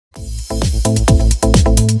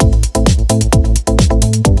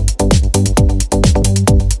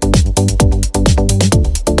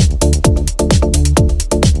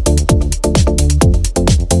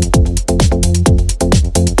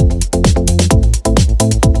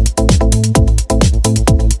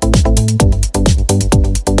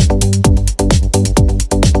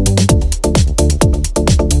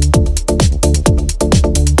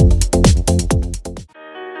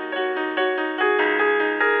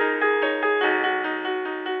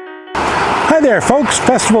there folks,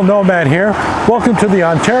 Festival Nomad here. Welcome to the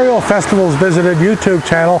Ontario Festivals Visited YouTube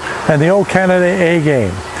channel and the O Canada A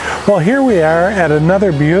game. Well, here we are at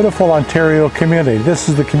another beautiful Ontario community. This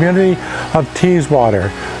is the community of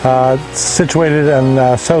Teeswater, situated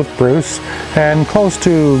in South Bruce and close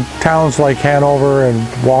to towns like Hanover and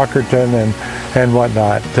Walkerton and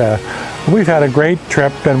whatnot. We've had a great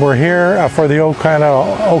trip and we're here for the O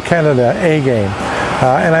Canada A game.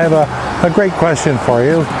 And I have a great question for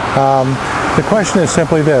you. The question is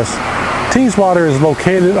simply this. Teeswater is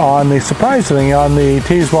located surprisingly on the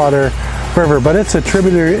Teeswater River, but it's a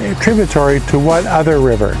tributary to what other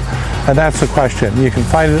river? And that's the question. You can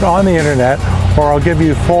find it on the internet, or I'll give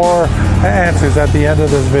you 4 answers at the end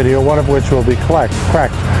of this video, one of which will be correct.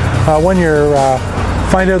 When you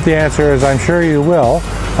find out the answer, as I'm sure you will,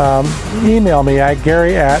 email me at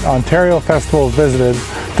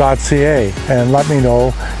gary@ontariofestivalsvisited.ca and let me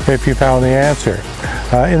know if you found the answer.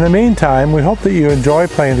 In the meantime, we hope that you enjoy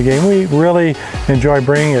playing the game. We really enjoy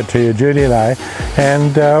bringing it to you, Judy and I,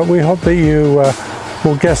 and we hope that you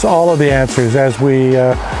will guess all of the answers as we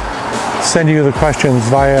send you the questions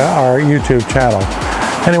via our YouTube channel.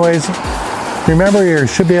 Anyways, remember, you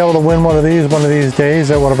should be able to win one of these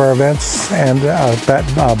days at one of our events, and a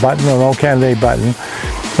button, an O Canada button.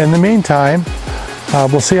 In the meantime,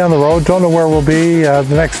 we'll see you on the road. Don't know where we'll be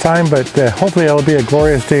the next time, but hopefully it'll be a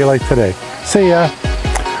glorious day like today. See ya.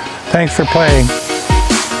 Thanks for playing.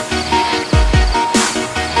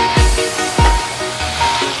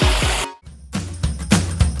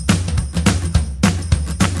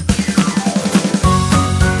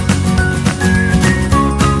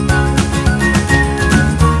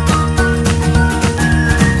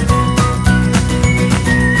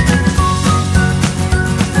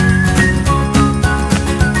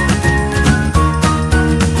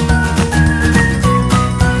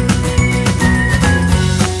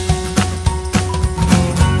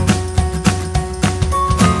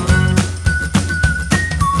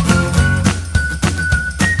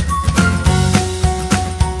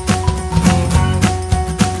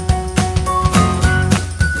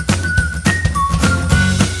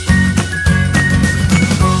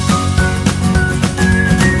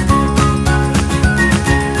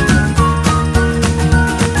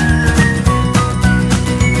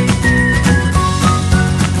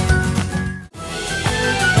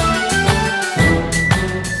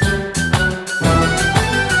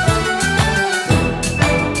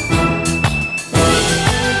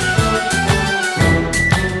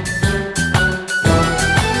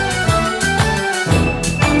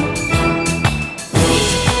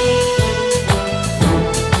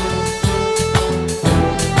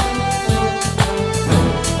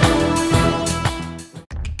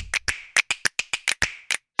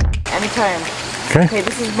 Anytime. Okay,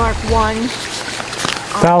 this is mark 1.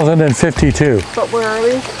 1052. But where are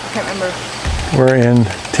we? I can't remember. We're in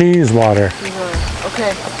Teeswater.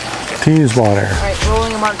 Okay. Teeswater. All right,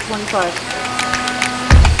 rolling a mark 25.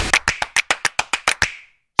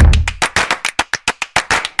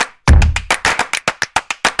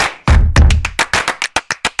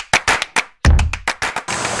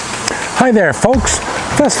 Hi there folks,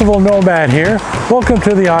 Festival Nomad here. Welcome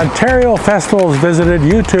to the Ontario Festivals Visited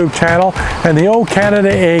YouTube channel and the O Canada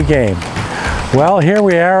A game. Well, here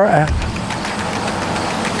we are.